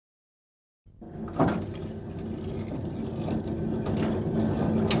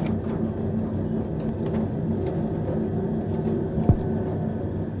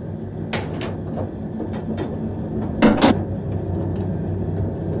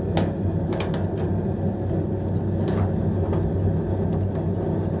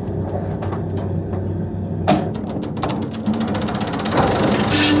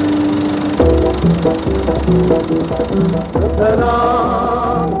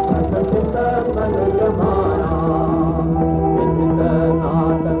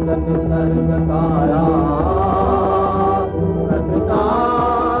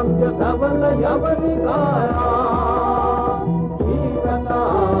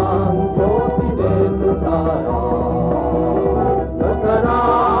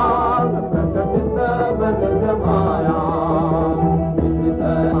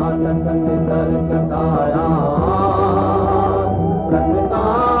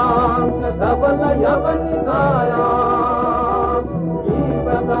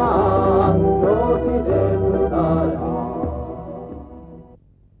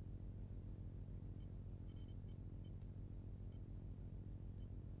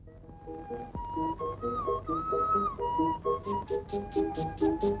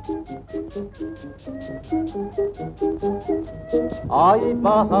आई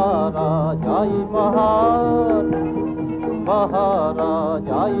महाराज आई महार, महाराज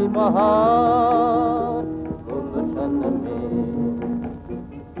आई महार,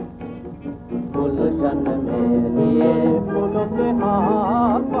 गुलशन में लिए फूल के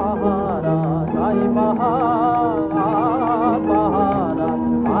हार, महाराज आई महार, महाराज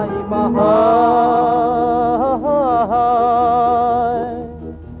आई महार।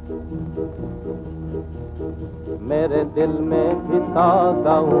 मेरे दिल में भी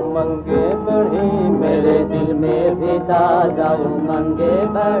ताज़ा उमंगे बढ़ी, मेरे दिल में भी ताज़ा उमंगे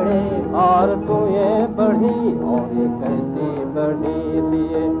बढ़े, और तू ये बढ़ी और ये कैसी बढ़ी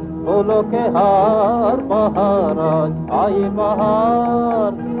लिए फूलों के हार, महाराज आई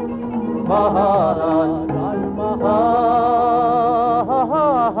बहार, महाराज आई बहार।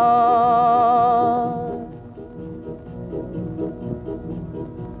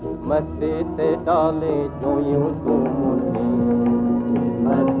 मस्ती से डाले जो यूं तू मुझे,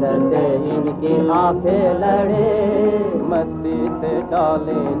 मस्त से इनकी आंखें लड़े, मस्ती से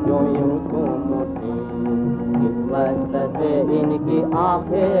डाले जो यूं तू मुझे, मस्त से इनकी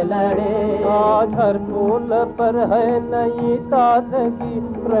आंखें लड़े। आज हर फूल पर है नई ताजगी,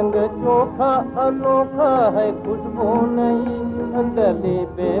 रंग चोखा अनोखा है खुशबू नई, गली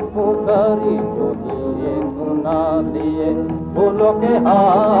बेपुकारी जो लिए सुना लिए फूलों के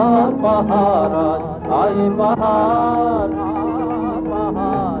हार, महाराज आई बहार,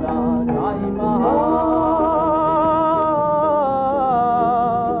 महाराज आई बहार।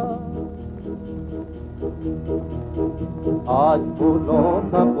 आज फूलों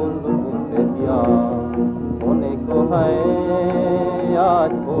का बुलबुल से प्यार होने को है,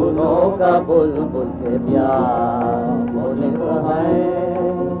 आज फूलों का बुलबुल से प्यार होने को है।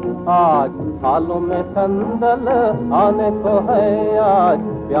 आज थालों में संदल आने को है, आज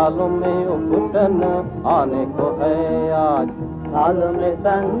प्यालों में उपटन आने को है, आज थालों में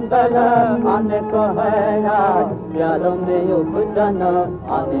संदल आने को है, आज प्यालों में उपटन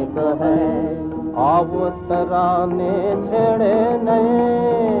आने को है। आओ तराने छेड़े नए,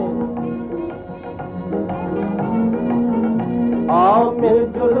 आओ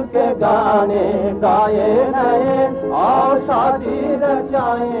मिलजुल के गाने गाए नए, आओ शादी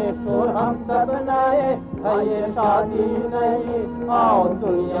रचाए शोर हम सब नए, है ये शादी नहीं आओ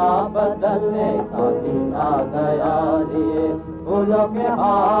दुनिया बदलने का दिन आ गया लिए फूलों के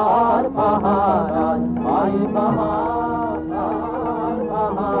हार, महाराज आई बहार,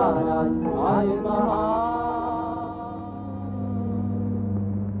 महाराज आई बहार।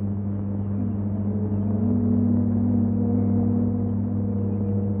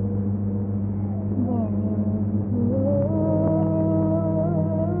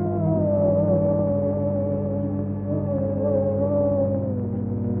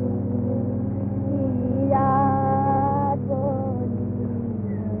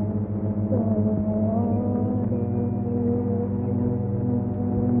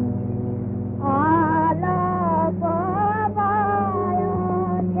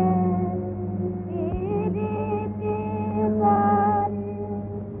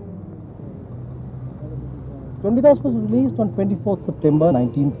 Doordarshan was released on 24th September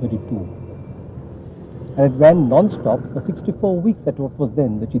 1932 and it ran non-stop for 64 weeks at what was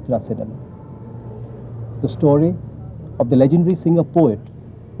then the Chitra cinema. The story of the legendary singer-poet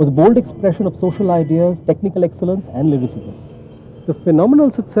was a bold expression of social ideas, technical excellence and lyricism. The phenomenal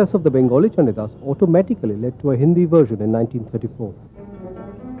success of the Bengali Chanidas automatically led to a Hindi version in 1934.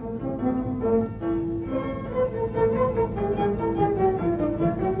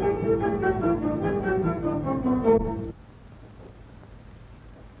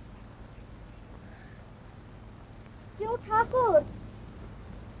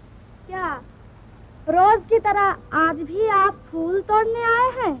 रोज की तरह आज भी आप फूल तोड़ने आए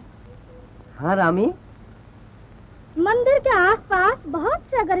हैं? हाँ रामी, मंदिर के आसपास बहुत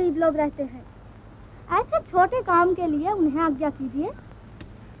से गरीब लोग रहते हैं। ऐसे छोटे काम के लिए उन्हें आज्ञा कीजिए।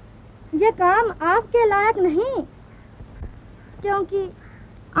 ये काम आपके लायक नहीं, क्योंकि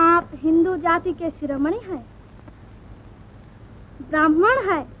आप हिंदू जाति के शिरोमणि हैं, ब्राह्मण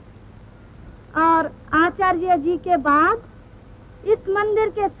हैं और आचार्य जी के बाद इस मंदिर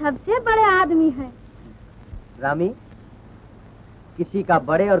के सबसे बड़े आदमी हैं। रामी, किसी का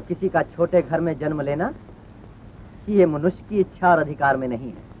बड़े और किसी का छोटे घर में जन्म लेना ये मनुष्य की इच्छा और अधिकार में नहीं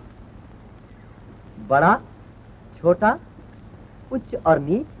है। बड़ा, छोटा, उच्च और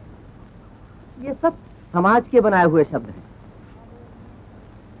नीच, ये सब समाज के बनाए हुए शब्द हैं।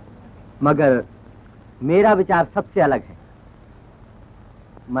 मगर मेरा विचार सबसे अलग है।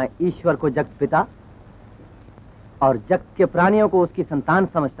 मैं ईश्वर को जगत पिता और जगत के प्राणियों को उसकी संतान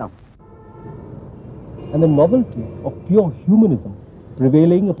समझता हूं। And the novelty of pure humanism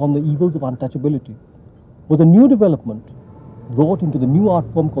prevailing upon the evils of untouchability was a new development brought into the new art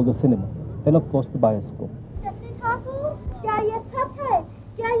form called the cinema, then of course the bioscope. क्या ये सच है?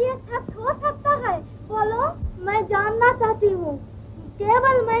 क्या ये सच हो सकता है? बोलो, मैं जानना चाहती हूँ,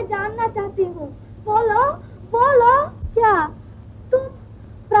 केवल मैं जानना चाहती हूँ। बोलो, बोलो, क्या तुम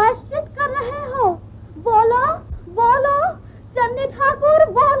प्रायश्चित कर रहे हो? बोलो, बोलो, चंडी ठाकुर,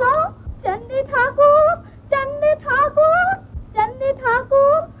 बोलो, Chandi Thakur, Chandi Thakur, Chandi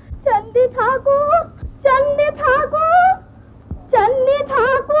Thakur, Chandi Thakur, Chandi Thakur, Chandi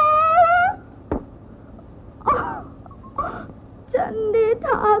Thakur, Chandi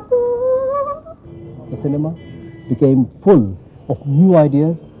Thakur. The cinema became full of new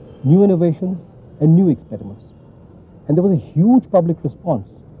ideas, new innovations and new experiments. And there was a huge public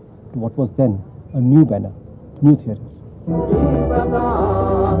response to what was then a new banner, new theatres.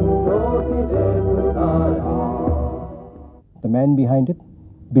 The man behind it,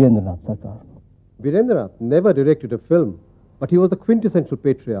 Birendranath Sircar. Birendranath never directed a film, but he was the quintessential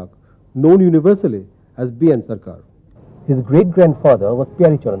patriarch, known universally as B. N Sircar. His great-grandfather was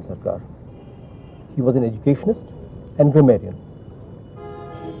Charan Sircar. He was an educationist and grammarian.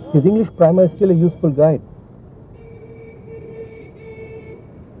 His English primer is still a useful guide.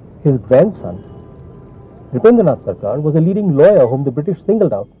 His grandson, Birendranath Sircar, was a leading lawyer whom the British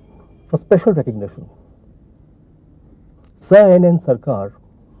singled out for special recognition. Sir N Sircar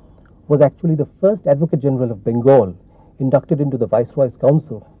was actually the first Advocate General of Bengal inducted into the Viceroy's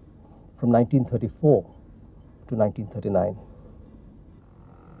Council from 1934 to 1939.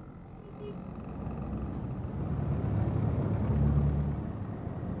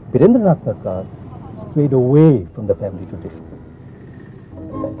 Birendranath Sircar strayed away from the family tradition.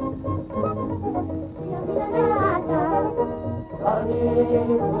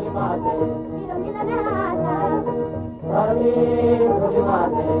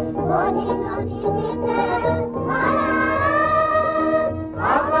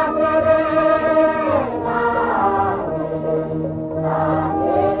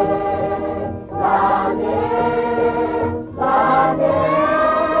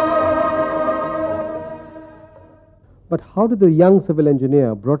 But how did the young civil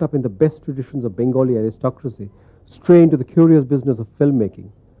engineer, brought up in the best traditions of Bengali aristocracy, stray into the curious business of filmmaking?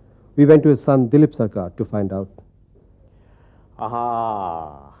 We went to his son Dilip Sircar to find out.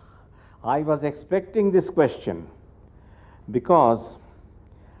 Aha! I was expecting this question because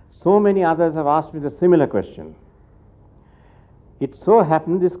so many others have asked me the similar question. It so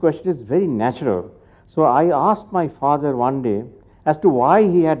happened this question is very natural. So I asked my father one day as to why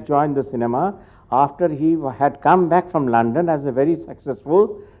he had joined the cinema after he had come back from London as a very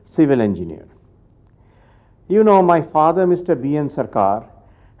successful civil engineer. You know, my father, Mr. B. N. Sircar,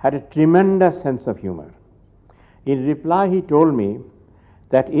 had a tremendous sense of humor. In reply, he told me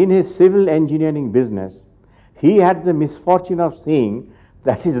that in his civil engineering business, he had the misfortune of seeing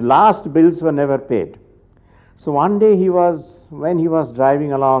that his last bills were never paid. So one day when he was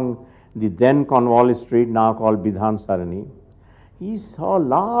driving along the then Cornwallis Street, now called Bidhan Sarani, he saw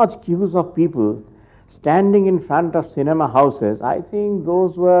large queues of people standing in front of cinema houses. I think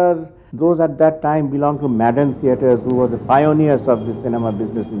those at that time belonged to Madden theatres, who were the pioneers of the cinema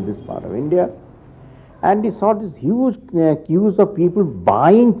business in this part of India. And he saw these huge queues of people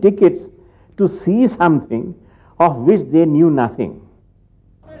buying tickets to see something of which they knew nothing.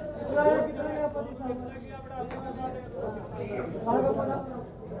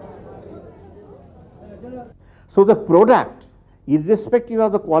 So the product, irrespective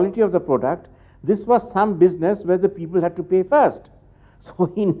of the quality of the product, this was some business where the people had to pay first.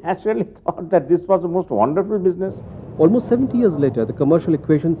 So he naturally thought that this was the most wonderful business. Almost 70 years later, the commercial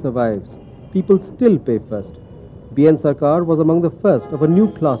equation survives. People still pay first. B. N. Sircar was among the first of a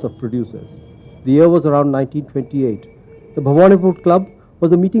new class of producers. The year was around 1928. The Bhawanipur Club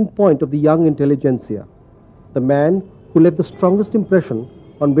was the meeting point of the young intelligentsia. The man who left the strongest impression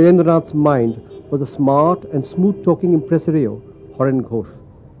on Birendranath's mind was the smart and smooth-talking impresario Horen Ghosh.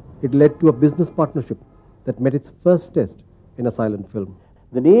 It led to a business partnership that met its first test in a silent film.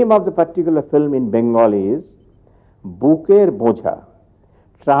 The name of the particular film in Bengali is Buker Bojha.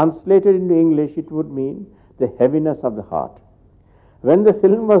 Translated into English, it would mean the heaviness of the heart. When the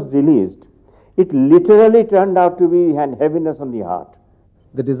film was released, it literally turned out to be an heaviness on the heart.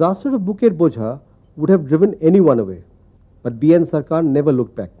 The disaster of Buker Bojha would have driven anyone away, but N Sircar never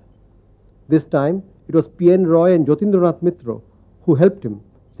looked back. This time, it was P.N. Roy and Jyotiretu Mitra who helped him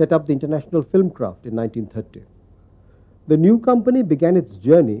set up the international film craft in 1930. The new company began its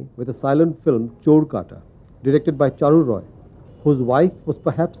journey with a silent film, Chorkata, directed by Charu Roy, whose wife was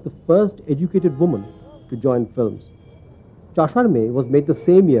perhaps the first educated woman to join films. Chashar Mein was made the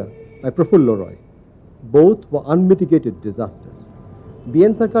same year by Prafullo Roy. Both were unmitigated disasters.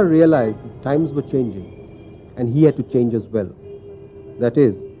 N Sircar realized that times were changing, and he had to change as well. That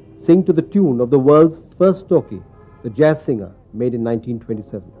is, sing to the tune of the world's first talkie, the jazz singer, made in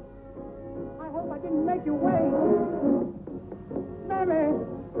 1927. I hope I didn't make you wait. Mammy,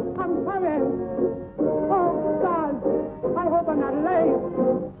 I'm coming. Oh, God, I hope I'm not late.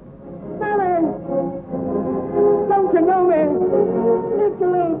 Mammy, don't you know me? It's a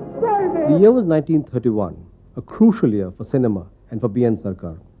little baby. The year was 1931, a crucial year for cinema and for N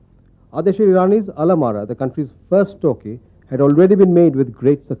Sircar. Adesh Irani's Alamara, the country's first talkie, had already been made with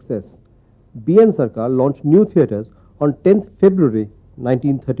great success. N Sircar launched new theatres on 10th February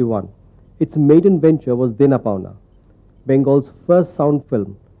 1931. Its maiden venture was Denapauna, Bengal's first sound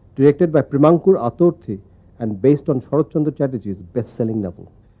film, directed by Premankur Atorthi and based on Sharat Chandra Chatterjee's best-selling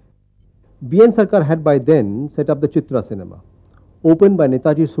novel. N Sircar had by then set up the Chitra cinema. Opened by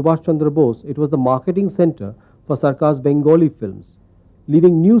Netaji Subhash Chandra Bose, it was the marketing centre for Sarkar's Bengali films,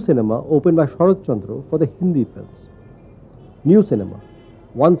 leaving New Cinema opened by Sharat Chandra for the Hindi films. New Cinema,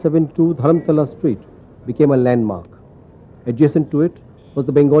 172 Dharamtala Street, became a landmark. Adjacent to it was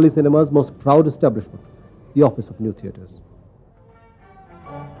the Bengali cinema's most proud establishment, the Office of New Theatres.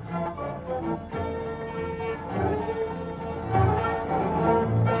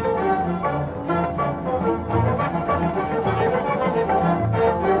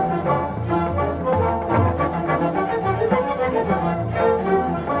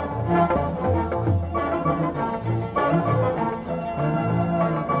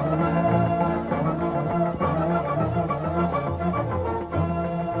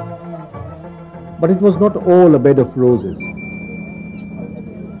 But it was not all a bed of roses.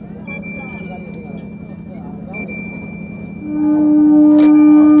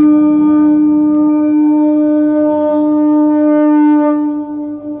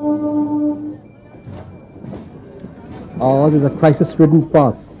 Ours is a crisis-ridden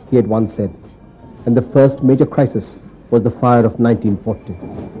path, he had once said, and the first major crisis was the fire of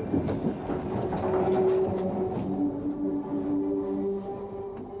 1940.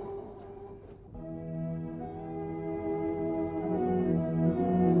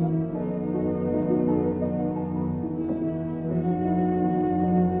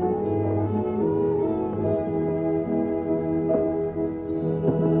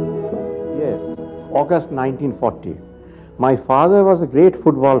 August 1940. My father was a great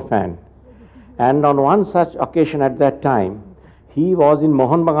football fan, and on one such occasion at that time, he was in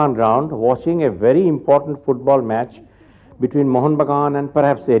Mohun Bagan ground watching a very important football match between Mohun Bagan and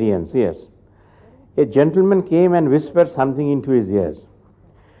perhaps Aryans, yes. A gentleman came and whispered something into his ears.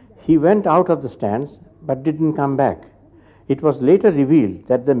 He went out of the stands but didn't come back. It was later revealed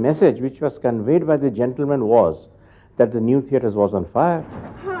that the message which was conveyed by the gentleman was that the new theatres was on fire.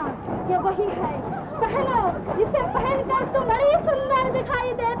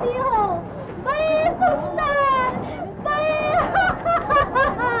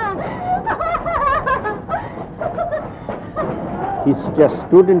 He just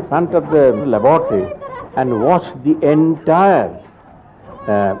stood in front of the laboratory and watched the entire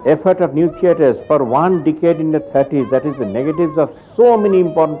effort of new theatres for one decade in the 30s, that is the negatives of so many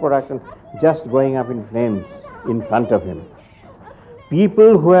important productions, just going up in flames in front of him.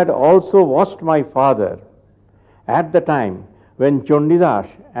 People who had also watched my father at the time when Chandidash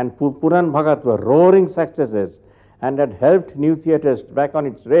and Puran Bhagat were roaring successes and had helped new theatres back on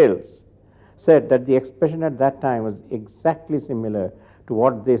its rails, said that the expression at that time was exactly similar to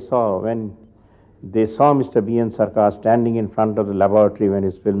what they saw when they saw Mr. N Sircar standing in front of the laboratory when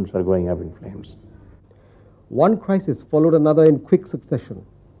his films were going up in flames. One crisis followed another in quick succession.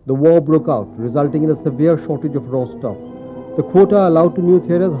 The war broke out, resulting in a severe shortage of raw stock. The quota allowed to new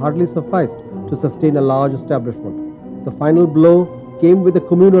theatres hardly sufficed to sustain a large establishment. The final blow came with the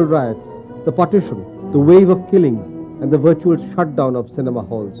communal riots, the partition, the wave of killings, and the virtual shutdown of cinema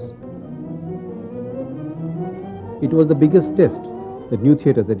halls. It was the biggest test that new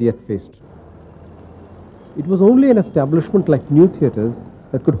theatres had yet faced. It was only an establishment like new theatres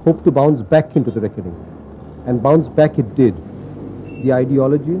that could hope to bounce back into the reckoning. And bounce back it did. The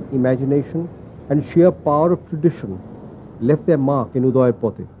ideology, imagination, and sheer power of tradition left their mark in Udayer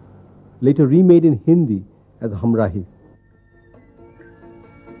Pothe, later remade in Hindi as Hamrahi.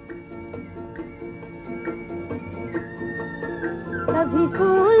 कभी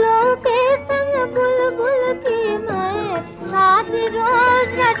फूलों के संग बुलबुल की मैं शादी रोज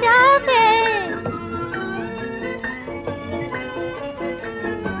सजा के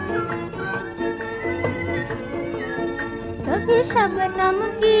कभी शबनम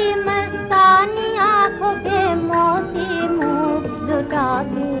की मस्तानी आंखों के मोती मुंह लुटा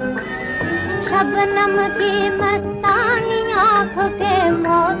के शबनम की मस्तानी आंखों के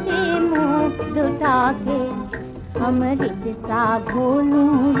मोती मुंह लुटा के अमृत सा भोलूं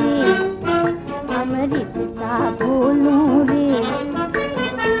रे अमृत सा भोलूं रे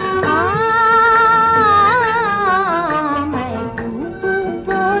मैं कुकू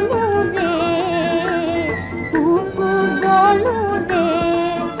बोलूं रे कुकू बोलूं रे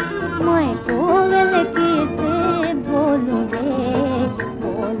मैं कोयल की से बोलूं रे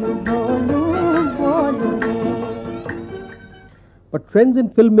बोलूं बोलूं बोलूं रे. But trends in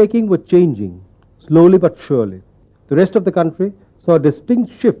filmmaking were changing, slowly but surely. The rest of the country saw a distinct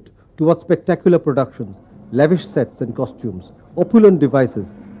shift towards spectacular productions, lavish sets and costumes, opulent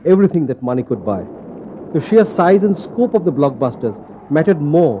devices, everything that money could buy. The sheer size and scope of the blockbusters mattered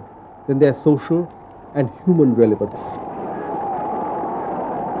more than their social and human relevance.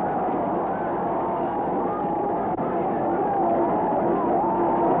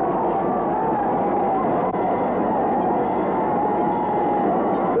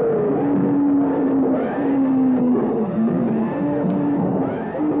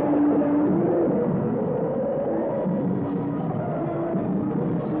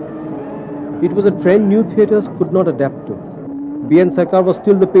 It was a trend new theatres could not adapt to. N Sircar was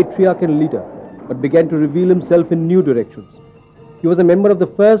still the patriarch and leader, but began to reveal himself in new directions. He was a member of the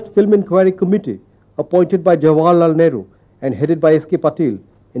first Film Inquiry Committee, appointed by Jawaharlal Nehru and headed by S.K. Patil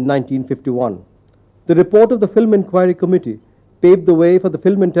in 1951. The report of the Film Inquiry Committee paved the way for the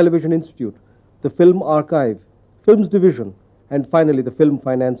Film and Television Institute, the Film Archive, Films Division, and finally the Film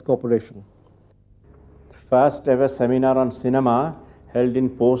Finance Corporation. First ever seminar on cinema held in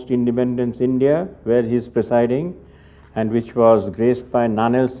post-independence India, where he is presiding, and which was graced by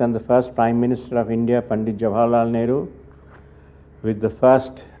none else than the first Prime Minister of India, Pandit Jawaharlal Nehru, with the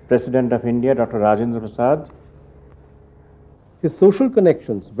first President of India, Dr. Rajendra Prasad. His social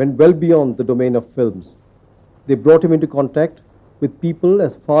connections went well beyond the domain of films. They brought him into contact with people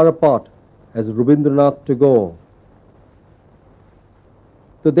as far apart as Rabindranath Tagore,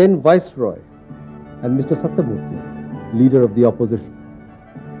 the then Viceroy, and Mr. Satyamurthy, leader of the opposition.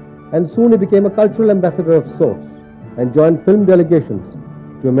 And soon he became a cultural ambassador of sorts and joined film delegations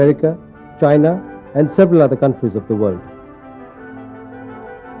to America, China, and several other countries of the world.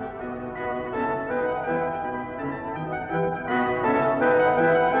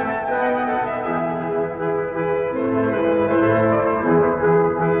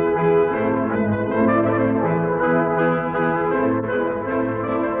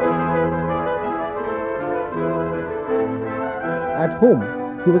 At home,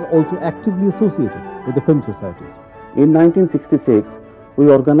 he was also actively associated with the film societies. In 1966, we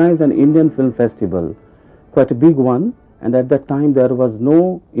organized an Indian film festival, quite a big one, and at that time there was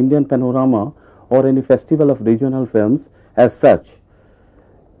no Indian panorama or any festival of regional films as such.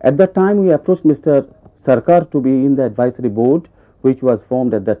 At that time, we approached Mr. Sircar to be in the advisory board, which was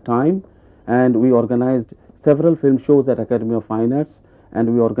formed at that time, and we organized several film shows at Academy of Fine Arts,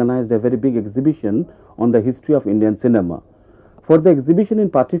 and we organized a very big exhibition on the history of Indian cinema. For the exhibition in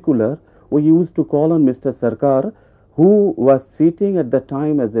particular, we used to call on Mr. Sircar, who was sitting at the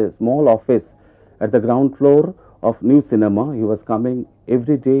time as a small office at the ground floor of New Cinema. He was coming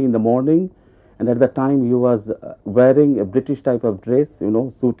every day in the morning, and at the time he was wearing a British type of dress,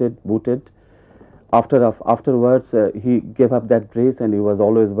 suited, booted. Afterwards, he gave up that dress and he was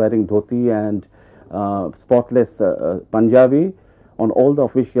always wearing dhoti and spotless Punjabi on all the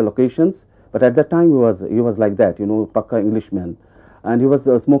official occasions. But at that time he was like that, Pakka Englishman, and he was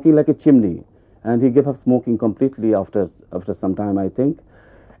smoking like a chimney, and he gave up smoking completely after some time, I think.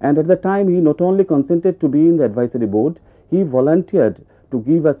 And at that time he not only consented to be in the advisory board, he volunteered to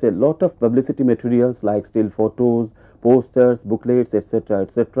give us a lot of publicity materials like still photos, posters, booklets, etc.,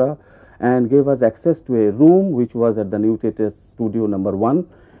 etc., and gave us access to a room which was at the New Theatre Studio number 1,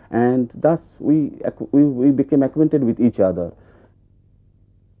 and thus we became acquainted with each other.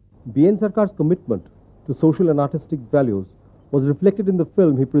 B.N. Sircar's commitment to social and artistic values was reflected in the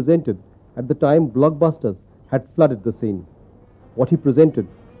film he presented at the time blockbusters had flooded the scene. What he presented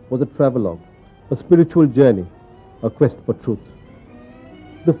was a travelogue, a spiritual journey, a quest for truth.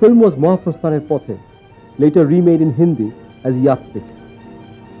 The film was Mahaprasthaner Pothe, later remade in Hindi as Yatrik.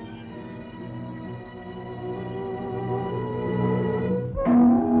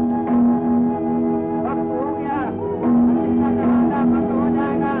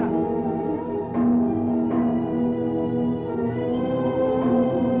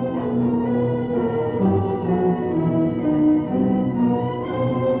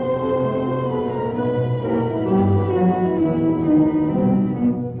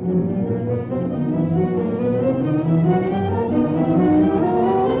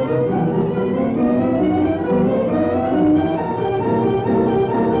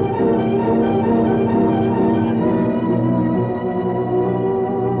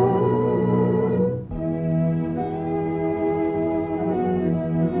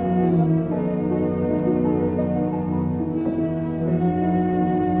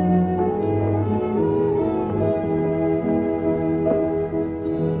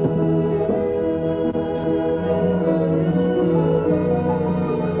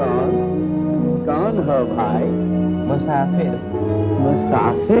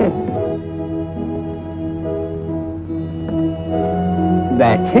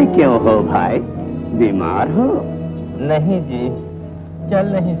 बैठे क्यों हो भाई? बीमार हो? नहीं जी,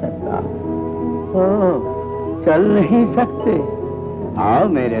 चल नहीं सकता। चल नहीं सकते? आओ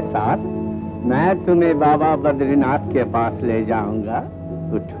मेरे साथ, मैं तुम्हें बाबा बद्रीनाथ के पास ले जाऊंगा।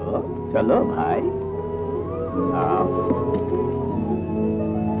 उठो, चलो भाई, आओ।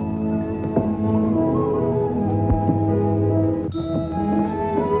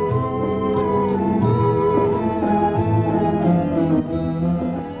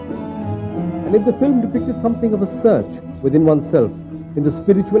 And if the film depicted something of a search within oneself in the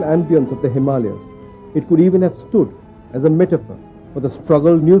spiritual ambience of the Himalayas, it could even have stood as a metaphor for the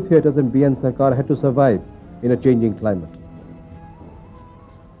struggle new theatres and B.N. Sircar had to survive in a changing climate.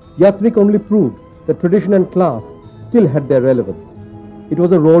 Yatrik only proved that tradition and class still had their relevance. It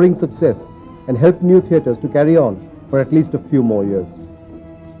was a roaring success and helped new theatres to carry on for at least a few more years.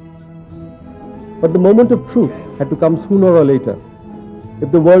 But the moment of truth had to come sooner or later.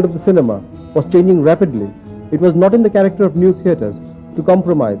 If the world of the cinema was changing rapidly, it was not in the character of new theatres to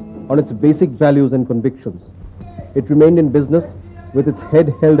compromise on its basic values and convictions. It remained in business with its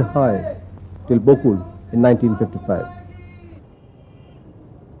head held high till Bokul in 1955.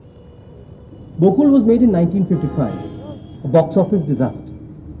 Bokul was made in 1955, a box office disaster.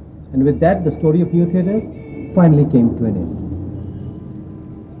 And with that, the story of new theatres finally came to an end.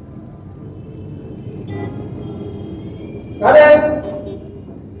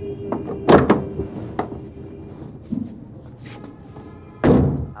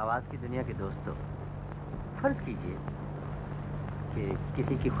 आवाज की दुनिया के दोस्तों, फर्ज कीजिए कि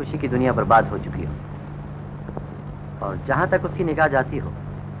किसी की खुशी की दुनिया बर्बाद हो चुकी हो और जहां तक उसकी निगाह जाती हो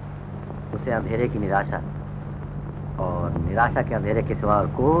उसे अंधेरे की निराशा और निराशा के अंधेरे के सिवा और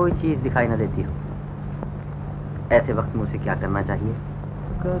कोई चीज दिखाई न देती हो। ऐसे वक्त में उसे क्या करना चाहिए?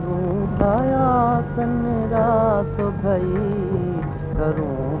 करूं क्या यासन निराश भई,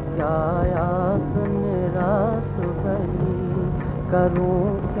 करूं क्या यासन निराश भई, करूं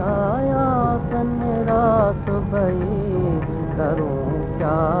क्या यासन निराश भई, करूं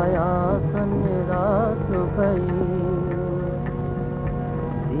क्या यासन निराश भई।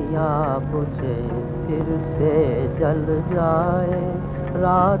 दिया बुझे फिर से जल जाए,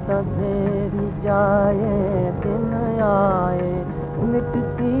 रात अंधेरी जाए दिन आए,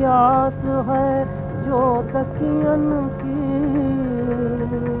 मिटती आस है जो तकियन की,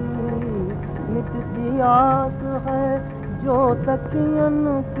 मिटती आस है जो तकियन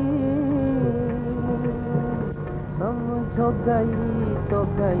की। समझो गई तो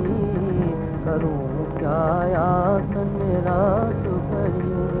गई, करूं क्या यास निराश भई।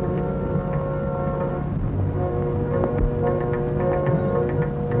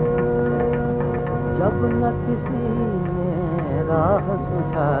 जब न किसी ने राह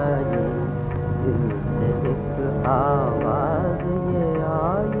सुझाई, दिल से एक आवाज ये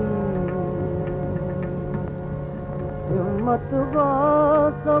आई, हिम्मत व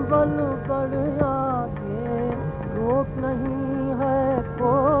सबल बढ़ आगे, रोक नहीं है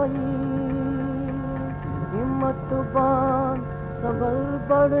कोई। हिम्मत व सबल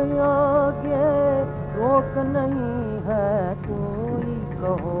बढ़ आगे, रोक नहीं है कोई,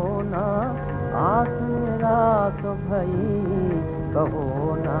 कहो ना आस निराश भई, कहो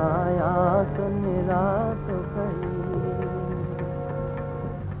ना आस निराश भई।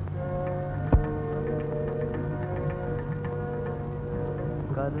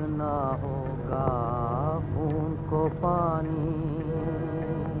 करना होगा खून को पानी,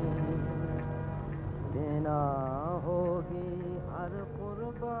 देना होगी हर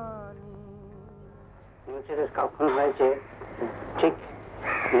कुर्बानी। মিছিলের স্থাপন হয়েছে ঠিক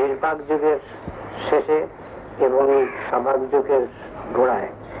নির্বাক যুগের শেষে এবং সবাক যুগের গোড়ায়,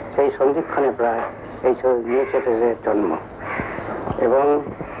 সেই সন্ধিক্ষণে প্রায় এই মিছিলের জন্ম। এবং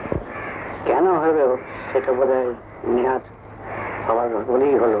কেন হলো সেটা বোধহয় নেহাত সবার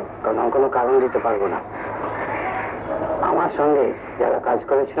বলেই হলো, কারণ আমি কোনো কারণ দিতে পারবো না। আমার সঙ্গে যারা কাজ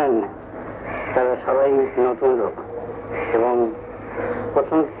করেছিলেন তারা সবাই নতুন লোক, এবং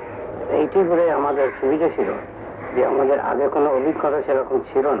প্রথম এইটি করে আমাদের সুবিধা ছিল যে আমাদের আগে কোনো অভিজ্ঞতা সেরকম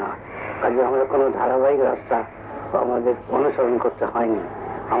ছিল না, কাজে আমাদের কোনো ধারাবাহিক রাস্তা আমাদের অনুসরণ করতে হয়নি।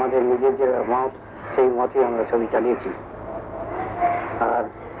 আমাদের নিজের যে মত, সেই মতই আমরা ছবি চালিয়েছি। আর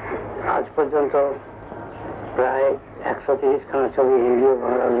আজ পর্যন্ত প্রায় 130খানা ছবি হিন্দি ও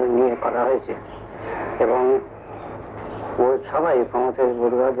বাংলা নিয়ে করা হয়েছে, এবং ও সবাই প্রমথেশ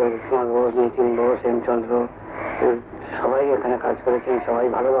বড়ুয়া, জগৎকুমার বোস, নিতিন বোস, হেমচন্দ্র সবাই এখানে কাজ করেছেন, সবাই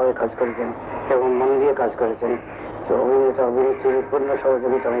ভালোভাবে কাজ করেছেন এবং মন দিয়ে কাজ করেছেন। তো অভিনেতা অভিনেত্রীর পূর্ণ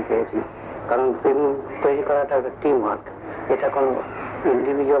সহযোগিতা আমি পেয়েছি, কারণ ফিল্ম তৈরি করাটা একটা টিম ওয়ার্ক। এটা কোনো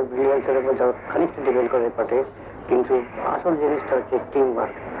ইন্ডিভিজুয়াল ব্রিলিয়েন্সের উপর খানিকটা ডিপেন্ড করে পাঠে, কিন্তু আসল জিনিসটা হচ্ছে টিম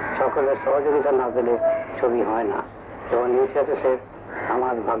ওয়ার্ক। সকলের সহযোগিতা না পেলে ছবি হয় না, এবং নিউজ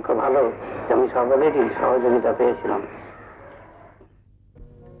আমার ভাগ্য ভালো যে আমি সকলেরই সহযোগিতা পেয়েছিলাম।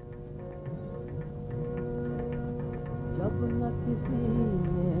 जब न किसी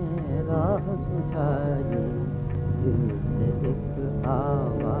ने राह सुझाई, दिल से एक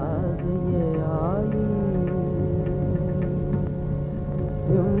आवाज ये आई,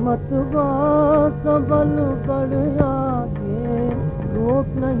 हिम्मत व सबल बढ़ आगे, रोक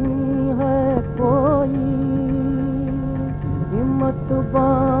नहीं है कोई, हिम्मत व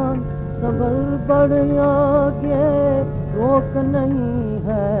सबल बढ़ आगे, रोक नहीं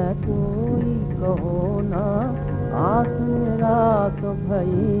है कोई, कहो ना आस निराश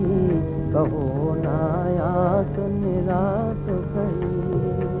भई, कहो ना आस निराश भई।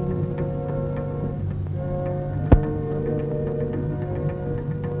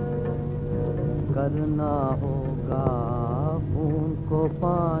 करना होगा खून को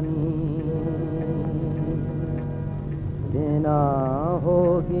पानी, देना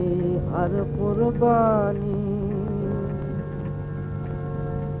होगी हर कुर्बानी।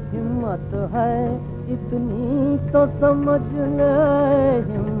 हिम्मत है इतनी तो समझ ले,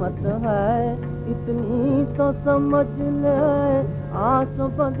 हिम्मत है इतनी तो समझ ले, आस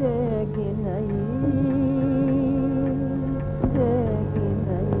बंधेगी नहीं, बंधेगी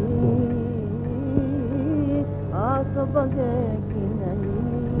नहीं, आस बंधेगी